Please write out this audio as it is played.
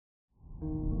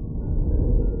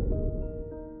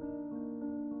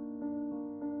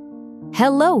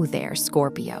Hello there,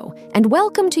 Scorpio, and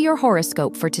welcome to your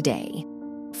horoscope for today,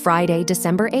 Friday,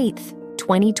 December 8th,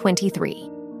 2023.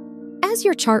 As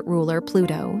your chart ruler,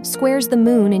 Pluto, squares the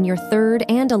moon in your 3rd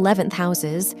and 11th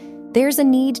houses, there's a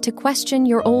need to question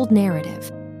your old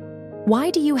narrative. Why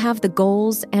do you have the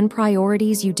goals and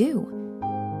priorities you do?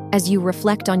 As you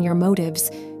reflect on your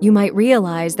motives, you might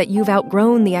realize that you've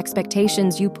outgrown the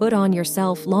expectations you put on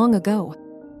yourself long ago.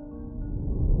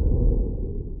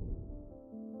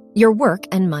 Your work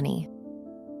and money.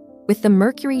 With the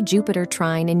Mercury-Jupiter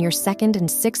trine in your 2nd and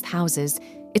 6th houses,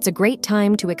 it's a great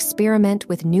time to experiment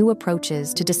with new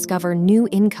approaches to discover new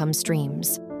income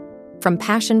streams. From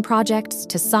passion projects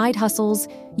to side hustles,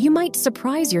 you might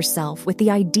surprise yourself with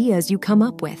the ideas you come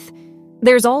up with.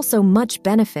 There's also much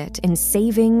benefit in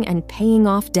saving and paying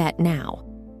off debt now.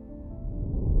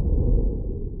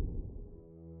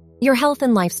 Your health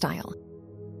and lifestyle.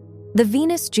 The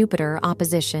Venus-Jupiter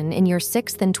opposition in your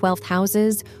 6th and 12th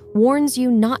houses warns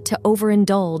you not to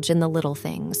overindulge in the little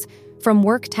things. From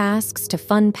work tasks to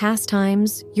fun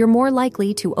pastimes, you're more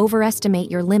likely to overestimate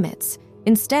your limits.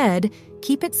 Instead,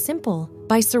 keep it simple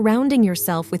by surrounding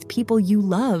yourself with people you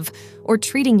love or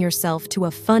treating yourself to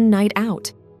a fun night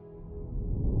out.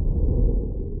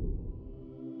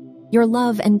 Your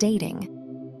love and dating.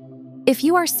 If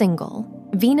you are single,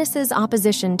 Venus's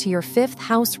opposition to your 5th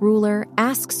house ruler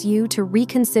asks you to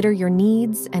reconsider your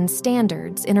needs and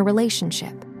standards in a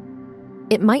relationship.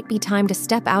 It might be time to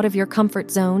step out of your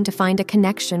comfort zone to find a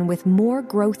connection with more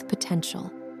growth potential.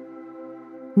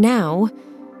 Now,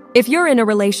 if you're in a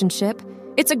relationship,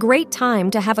 it's a great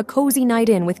time to have a cozy night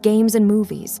in with games and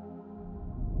movies.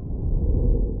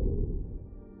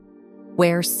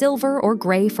 Wear silver or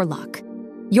gray for luck.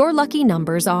 Your lucky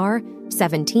numbers are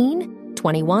 17,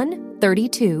 21,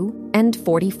 32, and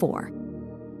 44.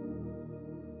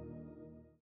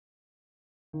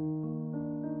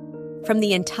 From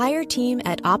the entire team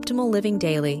at Optimal Living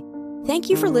Daily, thank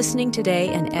you for listening today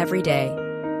and every day.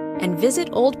 And visit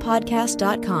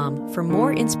oldpodcast.com for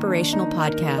more inspirational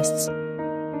podcasts.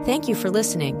 Thank you for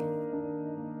listening.